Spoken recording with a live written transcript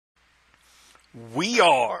We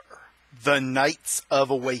are the Knights of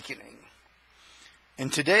Awakening.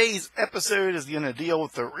 And today's episode is going to deal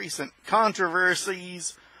with the recent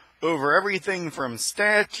controversies over everything from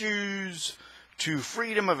statues to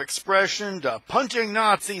freedom of expression to punching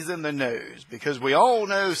Nazis in the nose. Because we all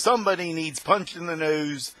know somebody needs punched in the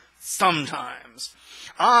nose sometimes.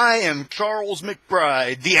 I am Charles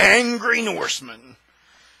McBride, the Angry Norseman.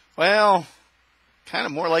 Well, kind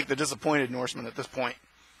of more like the Disappointed Norseman at this point.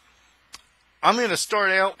 I'm going to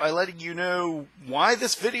start out by letting you know why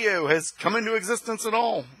this video has come into existence at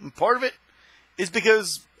all. And part of it is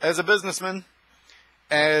because, as a businessman,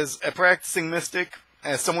 as a practicing mystic,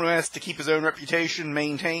 as someone who has to keep his own reputation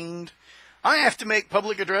maintained, I have to make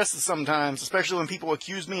public addresses sometimes, especially when people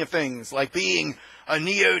accuse me of things like being a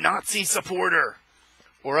neo-Nazi supporter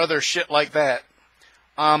or other shit like that.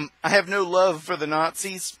 I have no love for the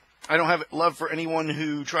Nazis. I don't have love for anyone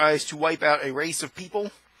who tries to wipe out a race of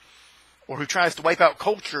people, or who tries to wipe out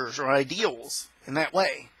cultures or ideals in that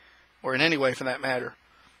way, or in any way for that matter.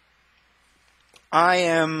 I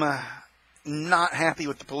am not happy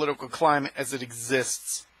with the political climate as it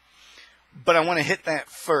exists, but I want to hit that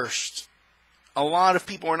first. A lot of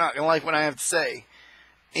people are not going to like what I have to say,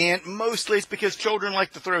 and mostly it's because children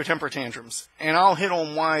like to throw temper tantrums, and I'll hit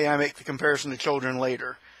on why I make the comparison to children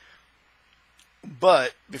later.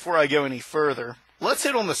 But before I go any further, let's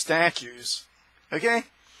hit on the statues, okay?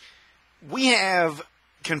 We have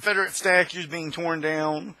Confederate statues being torn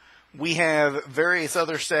down. We have various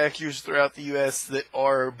other statues throughout the U.S. that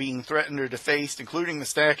are being threatened or defaced, including the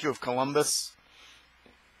statue of Columbus.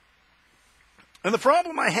 And the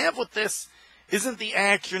problem I have with this isn't the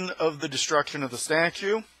action of the destruction of the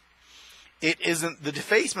statue. It isn't the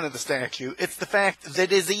defacement of the statue. It's the fact that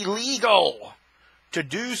it is illegal to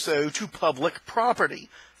do so to public property.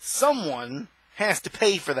 Someone has to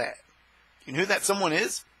pay for that. You know who that someone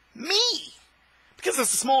is? Me! Because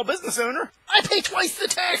as a small business owner, I pay twice the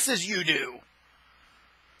taxes you do.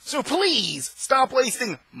 So please, stop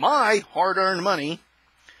wasting my hard-earned money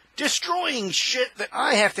destroying shit that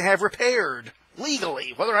I have to have repaired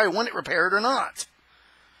legally, whether I want it repaired or not.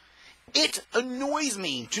 It annoys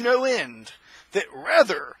me to no end that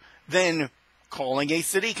rather than calling a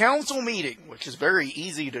city council meeting, which is very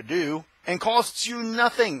easy to do and costs you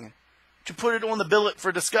nothing to put it on the billet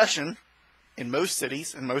for discussion, in most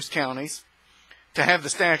cities, in most counties, to have the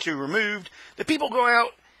statue removed, that people go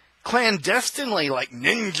out clandestinely like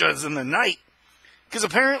ninjas in the night, because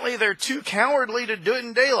apparently they're too cowardly to do it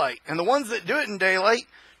in daylight, and the ones that do it in daylight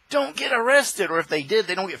don't get arrested, or if they did,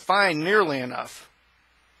 they don't get fined nearly enough.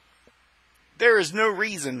 There is no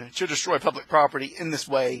reason to destroy public property in this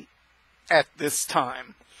way at this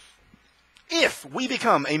time. If we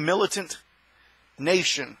become a militant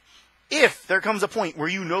nation, if there comes a point where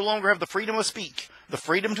you no longer have the freedom of speech, the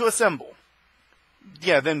freedom to assemble,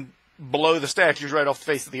 then blow the statues right off the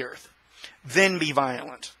face of the earth. Then be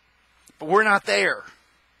violent. But we're not there.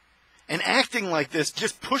 And acting like this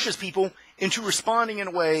just pushes people into responding in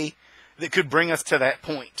a way that could bring us to that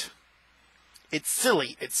point. It's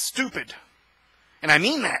silly. It's stupid. And I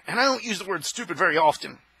mean that. And I don't use the word stupid very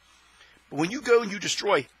often. But when you go and you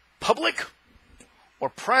destroy public or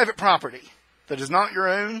private property that is not your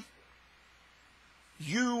own,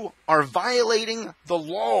 you are violating the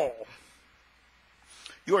law.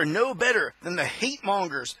 You are no better than the hate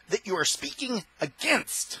mongers that you are speaking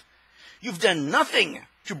against. You've done nothing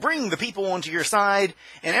to bring the people onto your side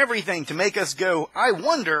and everything to make us go, I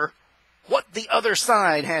wonder what the other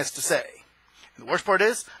side has to say. And the worst part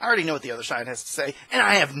is, I already know what the other side has to say, and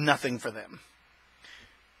I have nothing for them.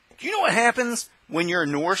 Do you know what happens when you're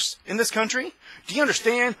Norse in this country? Do you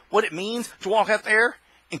understand what it means to walk out there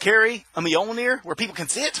and carry a Mjolnir where people can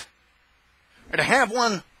sit? Or to have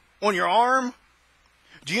one on your arm?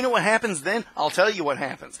 Do you know what happens then? I'll tell you what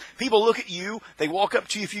happens. People look at you, they walk up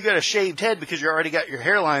to you if you got a shaved head because you already got your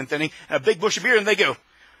hairline thinning and a big bush of beard, and they go,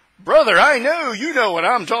 brother, I know you know what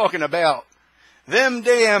I'm talking about. Them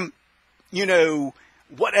damn,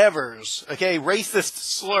 whatevers, okay, racist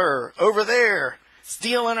slur over there,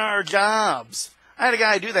 stealing our jobs. I had a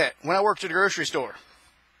guy do that when I worked at a grocery store.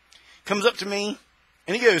 Comes up to me,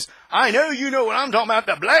 and he goes, I know you know what I'm talking about.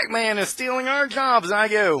 The black man is stealing our jobs. And I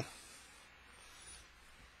go,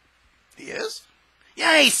 he is?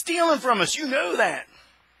 Yeah, he's stealing from us. You know that.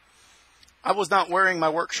 I was not wearing my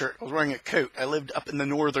work shirt. I was wearing a coat. I lived up in the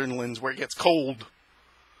northern lands where it gets cold.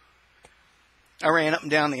 I ran up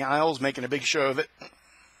and down the aisles making a big show of it.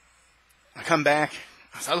 I come back.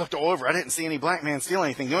 I looked all over. I didn't see any black man steal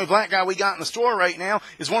anything. The only black guy we got in the store right now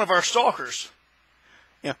is one of our stalkers.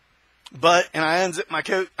 And I unzipped my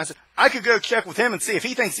coat. I said, I could go check with him and see if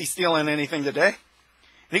he thinks he's stealing anything today.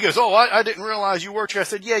 And he goes, oh, I didn't realize you worked here. I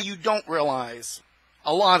said, yeah, you don't realize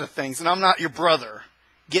a lot of things, and I'm not your brother.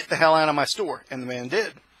 Get the hell out of my store. And the man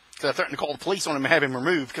did. Because I threatened to call the police on him and have him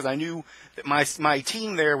removed, because I knew that my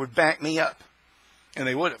team there would back me up. And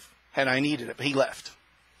they would have, had I needed it, but he left.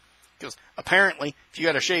 Because apparently, if you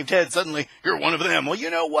got a shaved head, suddenly you're one of them. Well, you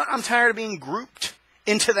know what? I'm tired of being grouped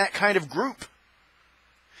into that kind of group.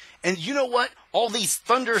 And you know what? All these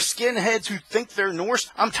thunder skinheads who think they're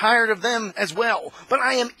Norse, I'm tired of them as well. But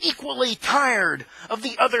I am equally tired of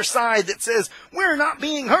the other side that says, we're not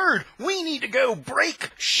being heard. We need to go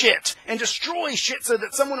break shit and destroy shit so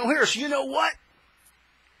that someone will hear us. You know what?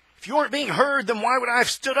 If you aren't being heard, then why would I have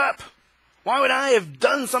stood up? Why would I have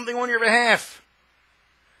done something on your behalf?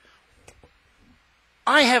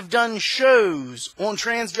 I have done shows on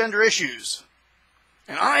transgender issues.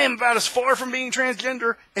 And I am about as far from being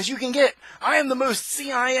transgender as you can get. I am the most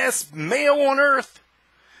CIS male on earth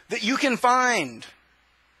that you can find.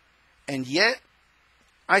 And yet,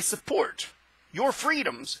 I support your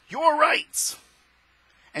freedoms, your rights.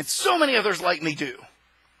 And so many others like me do.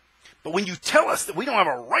 But when you tell us that we don't have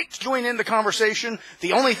a right to join in the conversation,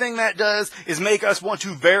 the only thing that does is make us want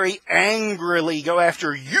to very angrily go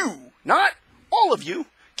after you. Not all of you.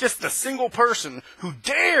 Just the single person who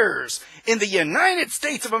dares in the United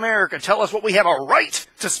States of America tell us what we have a right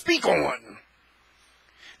to speak on.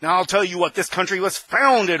 Now I'll tell you what, this country was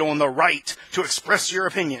founded on the right to express your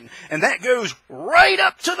opinion. And that goes right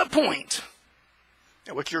up to the point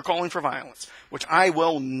at which you're calling for violence, which I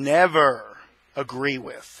will never agree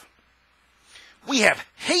with. We have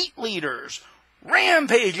hate leaders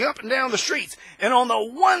rampaging up and down the streets. And on the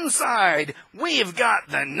one side, we've got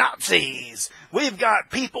the Nazis. We've got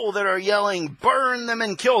people that are yelling, burn them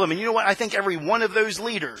and kill them. And you know what? I think every one of those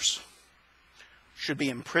leaders should be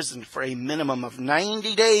imprisoned for a minimum of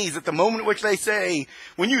 90 days at the moment at which they say,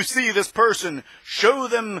 when you see this person, show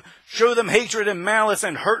them hatred and malice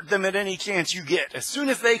and hurt them at any chance you get. As soon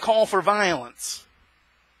as they call for violence,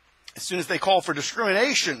 as soon as they call for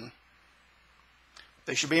discrimination,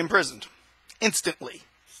 they should be imprisoned. Instantly.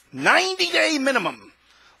 90-day minimum.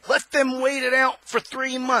 Let them wait it out for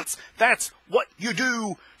 3 months. That's what you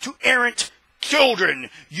do to errant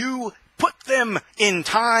children. You put them in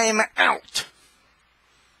time out.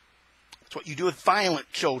 That's what you do with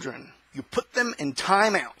violent children. You put them in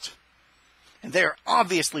time out. And they are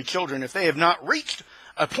obviously children if they have not reached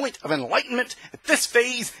a point of enlightenment at this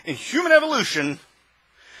phase in human evolution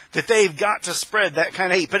that they've got to spread that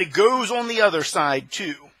kind of hate. But it goes on the other side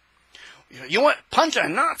too. You know what? Punch a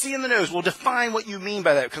Nazi in the nose. We'll define what you mean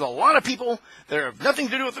by that. Because a lot of people that have nothing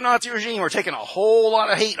to do with the Nazi regime are taking a whole lot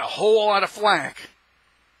of hate and a whole lot of flack.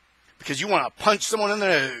 Because you want to punch someone in the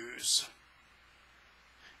nose.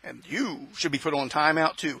 And you should be put on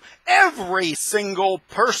timeout too. Every single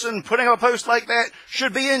person putting up a post like that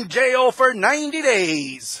should be in jail for 90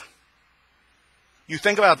 days. You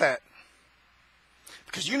think about that.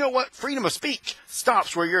 Because you know what? Freedom of speech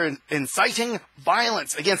stops where you're inciting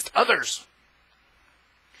violence against others.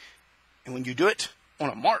 And when you do it on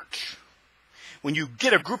a march, when you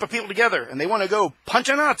get a group of people together and they want to go punch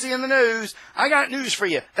a Nazi in the nose, I got news for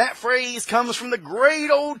you. That phrase comes from the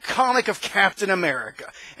great old comic of Captain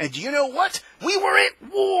America. And do you know what? We were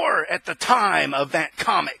at war at the time of that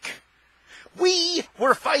comic. We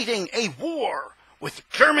were fighting a war with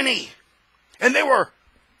Germany. And they were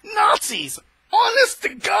Nazis. Honest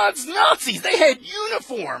to God's Nazis. They had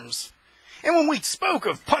uniforms. And when we spoke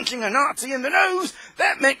of punching a Nazi in the nose,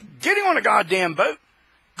 that meant getting on a goddamn boat,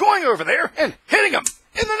 going over there, and hitting them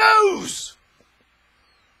in the nose.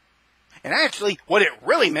 And actually, what it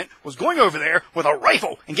really meant was going over there with a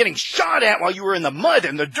rifle and getting shot at while you were in the mud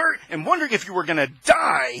and the dirt and wondering if you were going to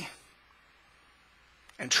die.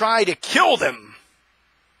 And try to kill them.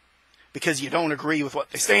 Because you don't agree with what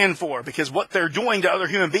they stand for. Because what they're doing to other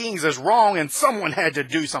human beings is wrong and someone had to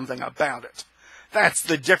do something about it. That's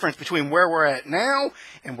the difference between where we're at now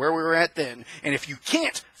and where we were at then. And if you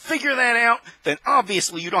can't figure that out, then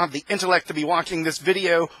obviously you don't have the intellect to be watching this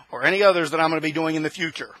video or any others that I'm going to be doing in the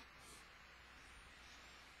future.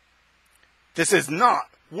 This is not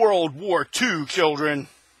World War II, children.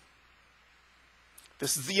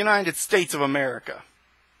 This is the United States of America,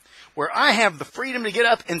 where I have the freedom to get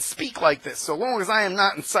up and speak like this, so long as I am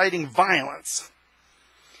not inciting violence.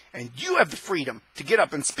 And you have the freedom to get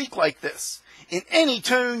up and speak like this, in any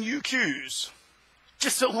tone you choose,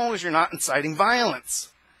 just so long as you're not inciting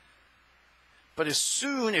violence. But as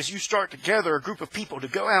soon as you start to gather a group of people to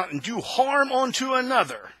go out and do harm onto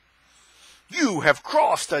another, you have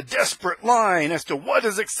crossed a desperate line as to what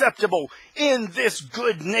is acceptable in this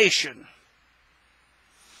good nation.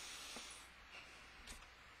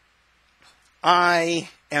 I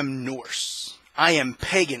am Norse. I am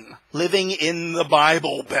pagan, living in the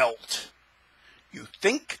Bible Belt. You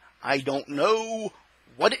think I don't know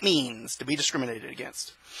what it means to be discriminated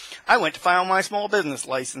against? I went to file my small business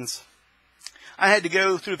license. I had to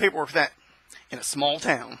go through the paperwork for that in a small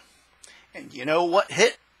town. And you know what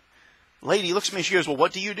hit? Lady looks at me and she goes, well,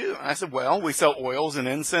 what do you do? And I said, well, we sell oils and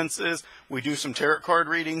incenses. We do some tarot card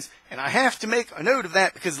readings. And I have to make a note of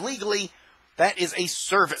that because legally that is a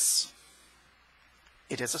service.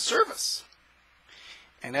 It is a service.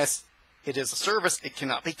 And as it is a service, it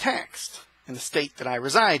cannot be taxed in the state that I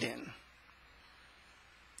reside in.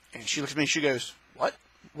 And she looks at me and she goes, what?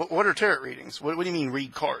 What are tarot readings? What do you mean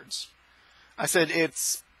read cards? I said,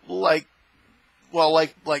 it's like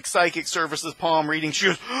psychic services, palm reading. She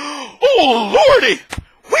goes, oh, Lordy,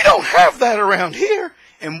 we don't have that around here.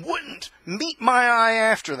 And wouldn't meet my eye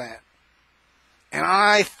after that. And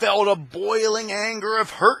I felt a boiling anger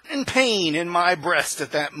of hurt and pain in my breast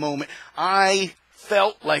at that moment. I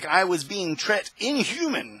felt like I was being treated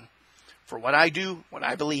inhuman for what I do, what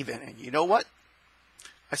I believe in. And you know what?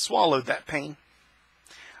 I swallowed that pain.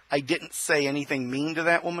 I didn't say anything mean to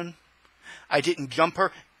that woman. I didn't jump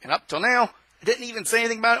her. And up till now, I didn't even say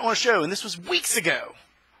anything about it on a show. And this was weeks ago.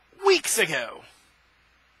 Weeks ago.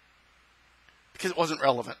 Because it wasn't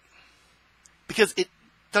relevant. Because it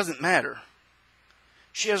doesn't matter.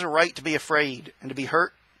 She has a right to be afraid and to be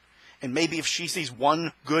hurt. And maybe if she sees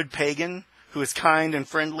one good pagan who is kind and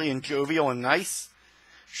friendly and jovial and nice,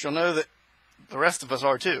 she'll know that the rest of us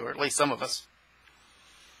are too, or at least some of us.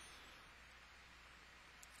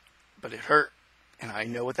 But it hurt, and I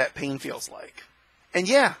know what that pain feels like. And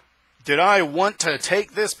yeah, did I want to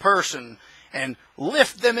take this person and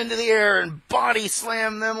lift them into the air and body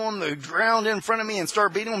slam them on the ground in front of me and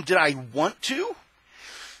start beating them? Did I want to?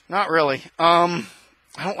 Not really.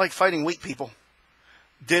 I don't like fighting weak people.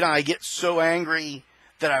 Did I get so angry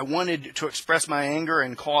that I wanted to express my anger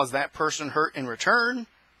and cause that person hurt in return?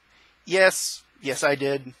 Yes, I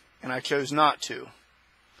did, and I chose not to.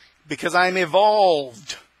 Because I'm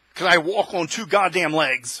evolved. Because I walk on 2 goddamn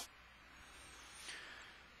legs.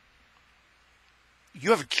 You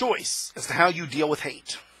have a choice as to how you deal with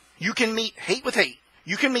hate. You can meet hate with hate.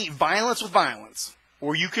 You can meet violence with violence.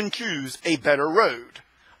 Or you can choose a better road.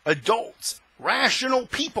 Adults, rational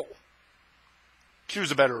people,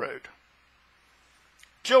 choose a better road.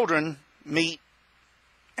 Children meet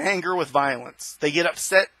anger with violence. They get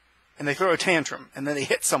upset and they throw a tantrum and then they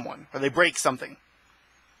hit someone or they break something.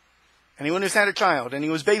 Anyone who's had a child,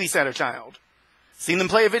 anyone who's babysat a child, seen them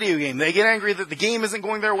play a video game, they get angry that the game isn't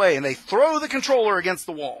going their way and they throw the controller against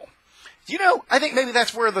the wall. You know, I think maybe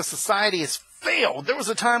that's where the society has failed. There was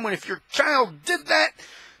a time when if your child did that,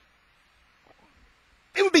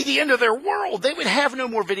 it would be the end of their world. They would have no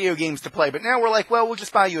more video games to play. But now we're like, well, we'll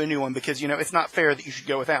just buy you a new one because, you know, it's not fair that you should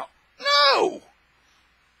go without. No!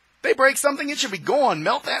 They break something, it should be gone.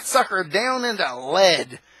 Melt that sucker down into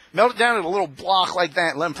lead. Melt it down into a little block like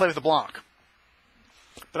that and let them play with the block.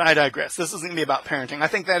 But I digress. This isn't going to be about parenting. I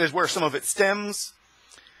think that is where some of it stems.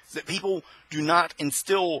 Is that people do not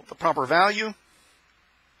instill the proper value.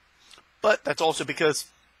 But that's also because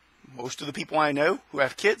most of the people I know who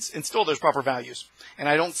have kids instill those proper values. And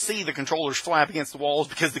I don't see the controllers flap against the walls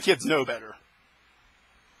because the kids know better.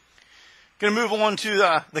 Going to move on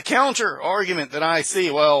to the counter argument that I see.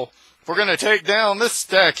 Well, if we're going to take down this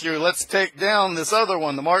statue, let's take down this other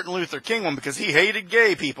one, the Martin Luther King one, because he hated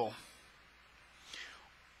gay people.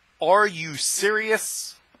 Are you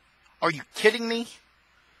serious? Are you kidding me?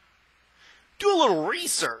 Do a little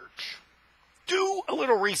research. Do a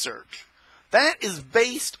little research. That is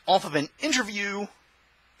based off of an interview,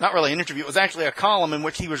 not really an interview, it was actually a column in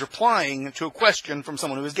which he was replying to a question from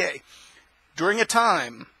someone who was gay. During a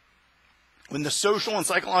time when the social and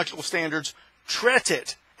psychological standards treat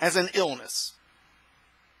it as an illness.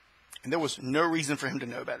 And there was no reason for him to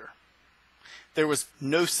know better. There was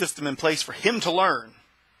no system in place for him to learn.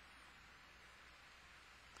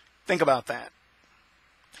 Think about that.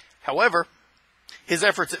 However, his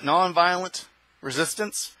efforts at nonviolent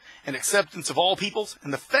resistance and acceptance of all peoples,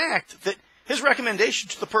 and the fact that his recommendation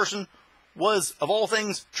to the person was, of all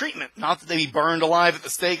things, treatment. Not that they be burned alive at the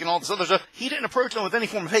stake and all this other stuff. He didn't approach them with any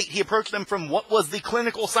form of hate. He approached them from what was the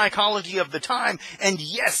clinical psychology of the time. And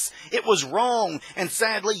yes, it was wrong. And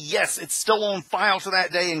sadly, yes, it's still on file to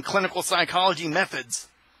that day in clinical psychology methods.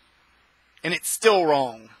 And it's still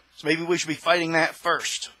wrong. So maybe we should be fighting that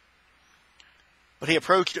first. But he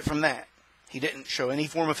approached it from that. He didn't show any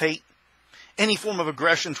form of hate, any form of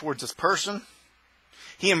aggression towards this person.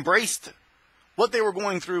 He embraced what they were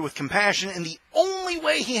going through with compassion in the only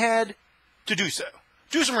way he had to do so.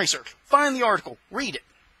 Do some research. Find the article. Read it.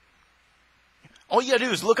 All you gotta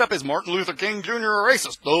do is look up, is Martin Luther King Jr. a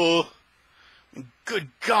racist? Good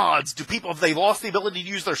gods, do people, if they lost the ability to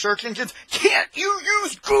use their search engines, can't you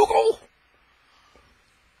use Google?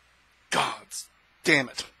 Gods damn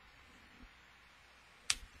it.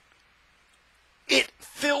 It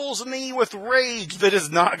fills me with rage that is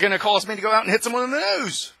not going to cause me to go out and hit someone in the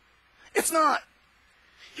nose. It's not.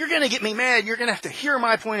 You're going to get me mad. You're going to have to hear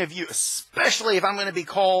my point of view, especially if I'm going to be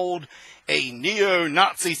called a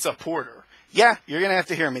neo-Nazi supporter. Yeah, you're going to have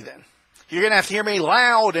to hear me then. You're going to have to hear me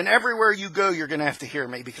loud, and everywhere you go, you're going to have to hear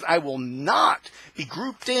me, because I will not be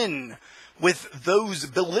grouped in with those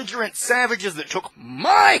belligerent savages that took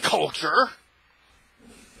my culture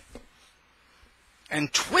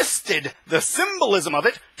and twisted the symbolism of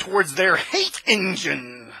it towards their hate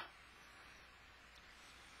engine.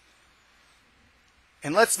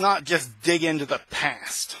 And let's not just dig into the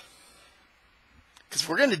past. Because if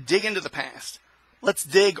we're going to dig into the past, let's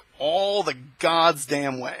dig all the God's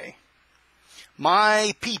damn way.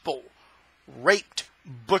 My people raped,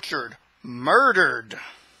 butchered, murdered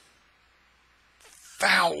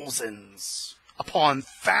thousands upon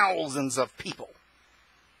thousands of people.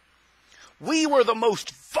 We were the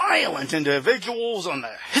most violent individuals on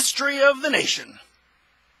the history of the nation.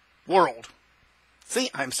 World. See,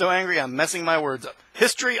 I'm so angry I'm messing my words up.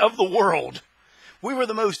 History of the world. We were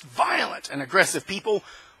the most violent and aggressive people.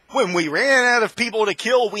 When we ran out of people to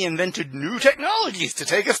kill, we invented new technologies to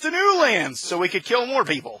take us to new lands so we could kill more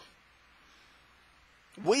people.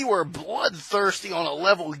 We were bloodthirsty on a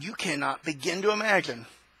level you cannot begin to imagine.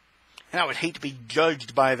 And I would hate to be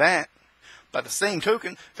judged by that. By the same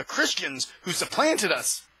token, the Christians who supplanted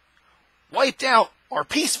us wiped out our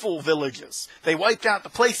peaceful villages. They wiped out the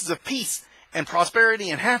places of peace and prosperity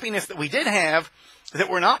and happiness that we did have, that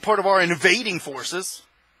were not part of our invading forces,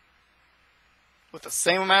 with the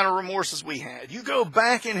same amount of remorse as we had. You go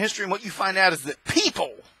back in history and what you find out is that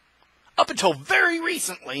people, up until very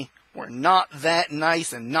recently, were not that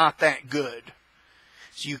nice and not that good.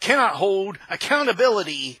 So you cannot hold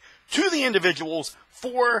accountability to the individuals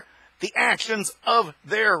for the actions of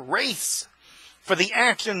their race, for the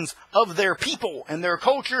actions of their people and their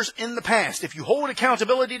cultures in the past. If you hold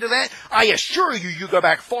accountability to that, I assure you, you go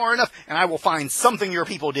back far enough and I will find something your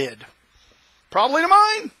people did. Probably to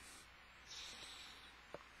mine.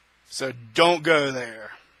 So don't go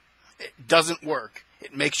there. It doesn't work.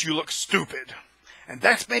 It makes you look stupid. And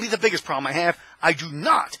that's maybe the biggest problem I have. I do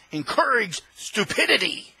not encourage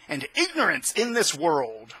stupidity and ignorance in this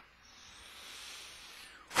world.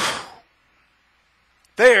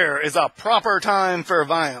 There is a proper time for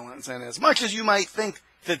violence, and as much as you might think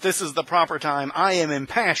that this is the proper time, I am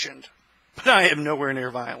impassioned, but I am nowhere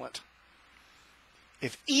near violent.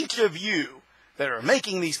 If each of you that are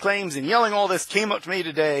making these claims and yelling all this came up to me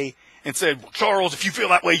today and said, well, Charles, if you feel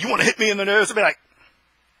that way, you want to hit me in the nose, I'd be like,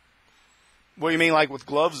 what do you mean, like with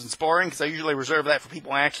gloves and sparring? Because I usually reserve that for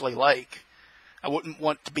people I actually like. I wouldn't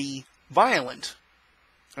want to be violent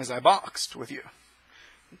as I boxed with you.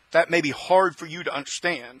 That may be hard for you to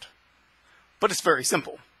understand, but it's very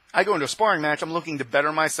simple. I go into a sparring match, I'm looking to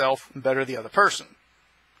better myself and better the other person.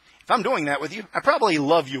 If I'm doing that with you, I probably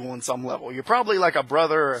love you on some level. You're probably like a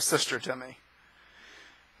brother or a sister to me.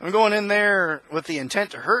 I'm going in there with the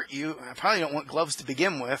intent to hurt you. I probably don't want gloves to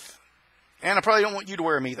begin with, and I probably don't want you to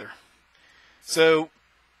wear them either. So,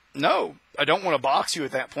 no, I don't want to box you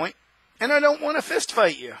at that point, and I don't want to fist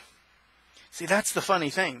fight you. See, that's the funny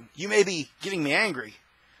thing. You may be getting me angry,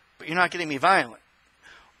 but you're not getting me violent.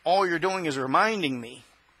 All you're doing is reminding me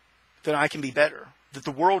that I can be better, that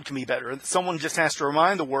the world can be better, and that someone just has to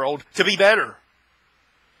remind the world to be better.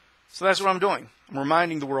 So that's what I'm doing. I'm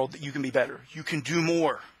reminding the world that you can be better. You can do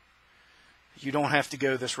more. You don't have to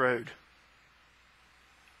go this road.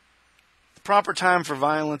 The proper time for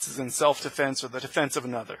violence is in self-defense or the defense of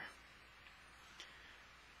another.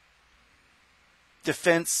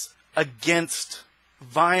 Defense against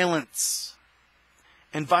violence.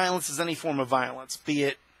 And violence is any form of violence, be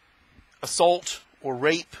it assault or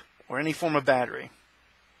rape or any form of battery,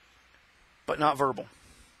 but not verbal.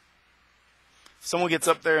 If someone gets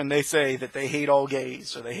up there and they say that they hate all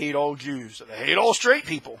gays, or they hate all Jews, or they hate all straight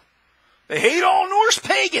people, they hate all Norse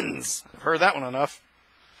pagans. I've heard that one enough.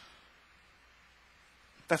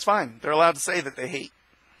 That's fine. They're allowed to say that they hate.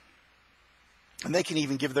 And they can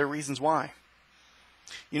even give their reasons why.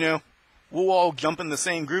 You know, we'll all jump in the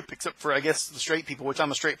same group, except for, I guess, the straight people, which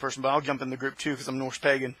I'm a straight person, but I'll jump in the group too because I'm Norse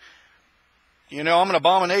pagan. You know, I'm an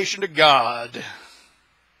abomination to God.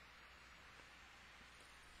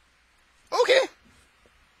 Okay.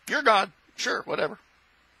 You're God. Sure, whatever.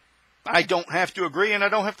 I don't have to agree and I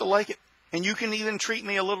don't have to like it. And you can even treat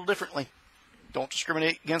me a little differently. Don't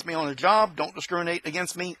discriminate against me on a job. Don't discriminate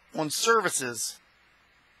against me on services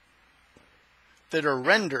that are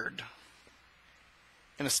rendered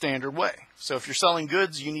in a standard way. So if you're selling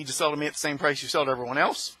goods, you need to sell to me at the same price you sell to everyone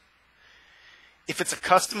else. If it's a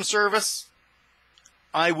custom service,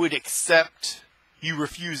 I would accept you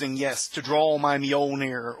refusing, yes, to draw my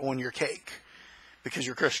Mjolnir on your cake because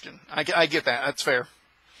you're Christian. I get that. That's fair.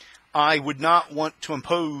 I would not want to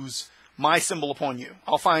impose my symbol upon you.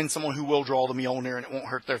 I'll find someone who will draw the Mjolnir and it won't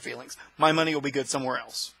hurt their feelings. My money will be good somewhere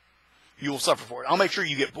else. You will suffer for it. I'll make sure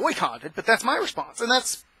you get boycotted, but that's my response. And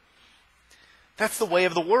that's the way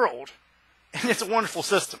of the world. And it's a wonderful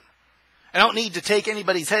system. I don't need to take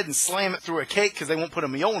anybody's head and slam it through a cake because they won't put a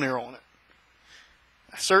Mjolnir on it.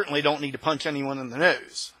 I certainly don't need to punch anyone in the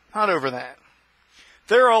nose. Not over that.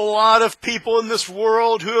 There are a lot of people in this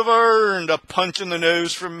world who have earned a punch in the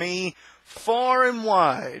nose from me far and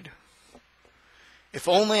wide. If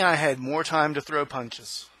only I had more time to throw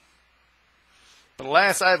punches. But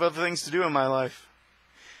alas, I have other things to do in my life.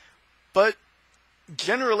 But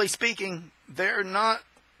generally speaking, they're not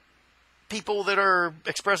people that are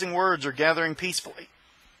expressing words or gathering peacefully.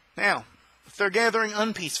 Now, if they're gathering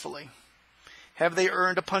unpeacefully, have they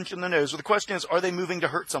earned a punch in the nose? Well, the question is, are they moving to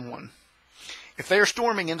hurt someone? If they are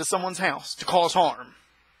storming into someone's house to cause harm,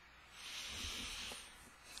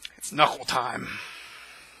 it's knuckle time.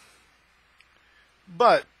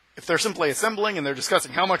 But if they're simply assembling and they're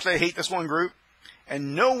discussing how much they hate this one group,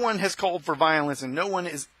 and no one has called for violence and no one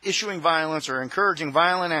is issuing violence or encouraging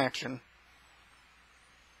violent action,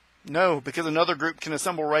 no, because another group can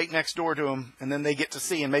assemble right next door to them, and then they get to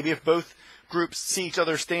see. And maybe if both groups see each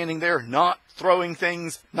other standing there, not throwing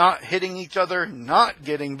things, not hitting each other, not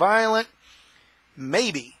getting violent,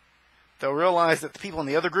 maybe they'll realize that the people in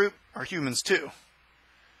the other group are humans too.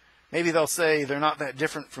 Maybe they'll say they're not that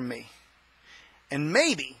different from me. And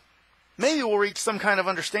maybe we'll reach some kind of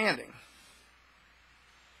understanding.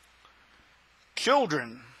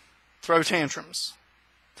 Children throw tantrums.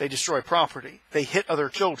 They destroy property. They hit other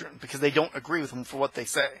children because they don't agree with them for what they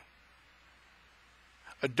say.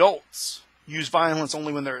 Adults use violence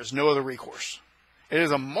only when there is no other recourse. It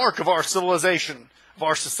is a mark of our civilization, of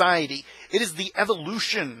our society. It is the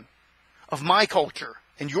evolution of my culture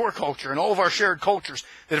and your culture and all of our shared cultures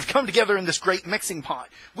that have come together in this great mixing pot.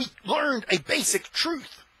 We learned a basic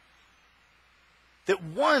truth, that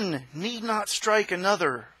one need not strike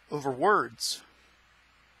another over words.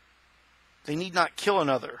 They need not kill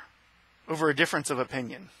another over a difference of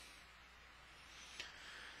opinion.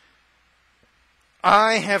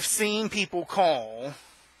 I have seen people call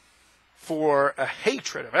for a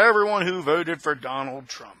hatred of everyone who voted for Donald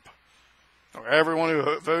Trump, or everyone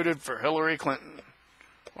who voted for Hillary Clinton,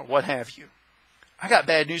 or what have you. I got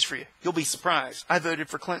bad news for you. You'll be surprised. I voted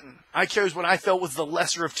for Clinton. I chose what I felt was the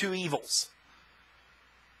lesser of two evils.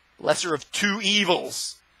 Lesser of two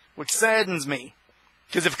evils, which saddens me.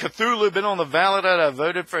 Because if Cthulhu had been on the ballot, I'd have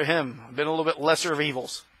voted for him. I've been a little bit lesser of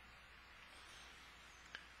evils.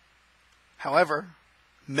 However,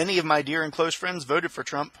 many of my dear and close friends voted for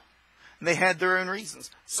Trump. And they had their own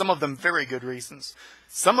reasons. Some of them very good reasons.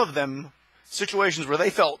 Some of them situations where they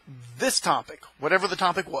felt this topic, whatever the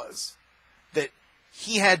topic was, that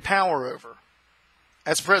he had power over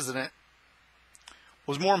as president,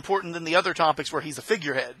 was more important than the other topics where he's a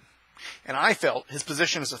figurehead. And I felt his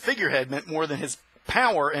position as a figurehead meant more than his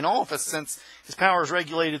power in office, since his power is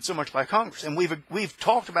regulated so much by Congress. And we've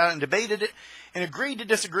talked about it and debated it and agreed to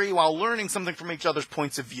disagree while learning something from each other's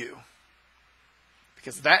points of view.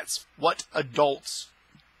 Because that's what adults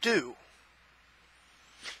do.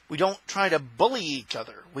 We don't try to bully each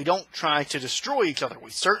other. We don't try to destroy each other.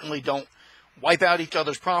 We certainly don't wipe out each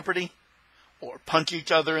other's property or punch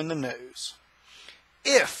each other in the nose.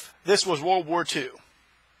 If this was World War II,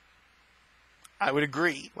 I would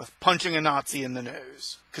agree with punching a Nazi in the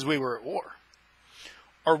nose, because we were at war.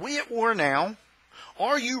 Are we at war now?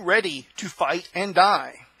 Are you ready to fight and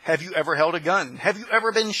die? Have you ever held a gun? Have you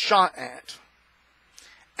ever been shot at?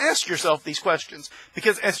 Ask yourself these questions,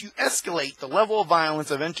 because as you escalate the level of violence,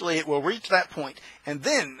 eventually it will reach that point. And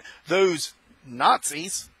then those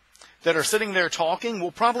Nazis that are sitting there talking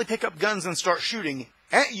will probably pick up guns and start shooting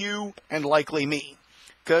at you and likely me,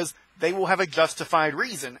 because they will have a justified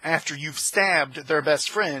reason after you've stabbed their best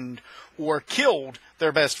friend or killed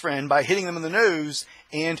their best friend by hitting them in the nose.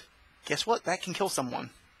 And guess what? That can kill someone.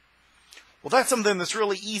 Well, that's something that's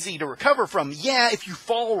really easy to recover from. Yeah, if you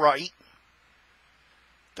fall right.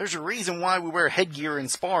 There's a reason why we wear headgear in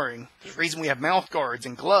sparring. There's a reason we have mouth guards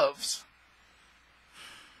and gloves.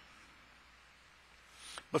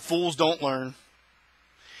 But fools don't learn.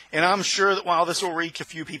 And I'm sure that while this will reach a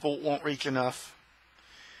few people, it won't reach enough.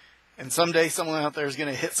 And someday someone out there is going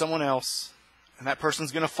to hit someone else, and that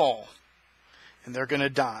person's going to fall, and they're going to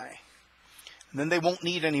die. And then they won't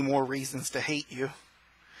need any more reasons to hate you,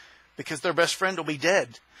 because their best friend will be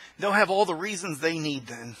dead. They'll have all the reasons they need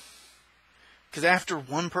then. Because after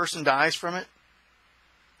one person dies from it,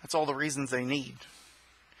 that's all the reasons they need.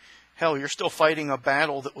 Hell, you're still fighting a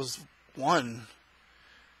battle that was won.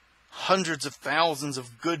 Hundreds of thousands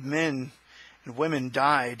of good men and women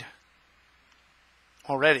died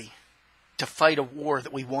already to fight a war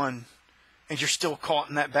that we won. And you're still caught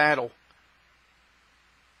in that battle.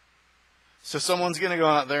 So someone's going to go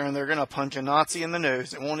out there and they're going to punch a Nazi in the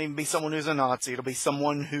nose. It won't even be someone who's a Nazi. It'll be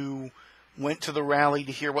someone who went to the rally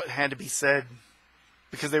to hear what had to be said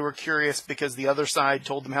because they were curious, because the other side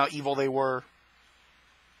told them how evil they were,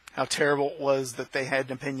 how terrible it was that they had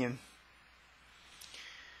an opinion.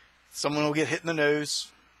 Someone will get hit in the nose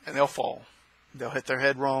and they'll fall. They'll hit their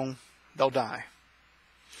head wrong. They'll die.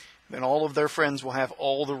 Then all of their friends will have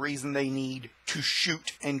all the reason they need to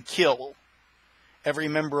shoot and kill every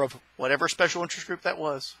member of whatever special interest group that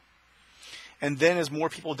was. And then as more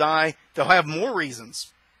people die, they'll have more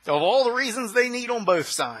reasons. They'll have all the reasons they need on both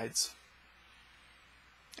sides.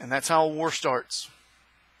 And that's how a war starts.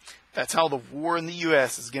 That's how the war in the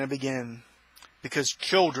U.S. is going to begin. Because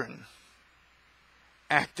children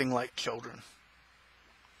acting like children.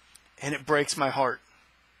 And it breaks my heart.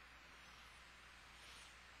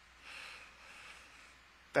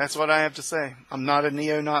 That's what I have to say. I'm not a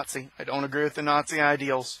neo-Nazi. I don't agree with the Nazi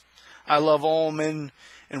ideals. I love all men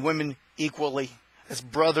and women equally, as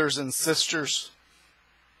brothers and sisters.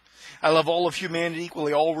 I love all of humanity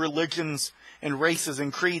equally, all religions and races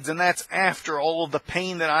and creeds, and that's after all of the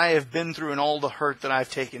pain that I have been through and all the hurt that I've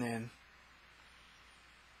taken in.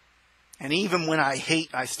 And even when I hate,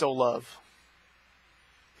 I still love.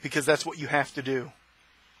 Because that's what you have to do.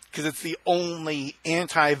 Because it's the only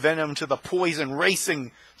anti-venom to the poison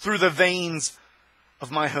racing through the veins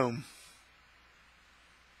of my home.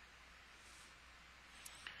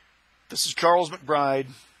 This is Charles McBride,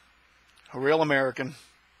 a real American,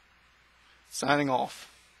 signing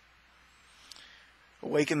off.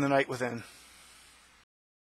 Awaken the night within.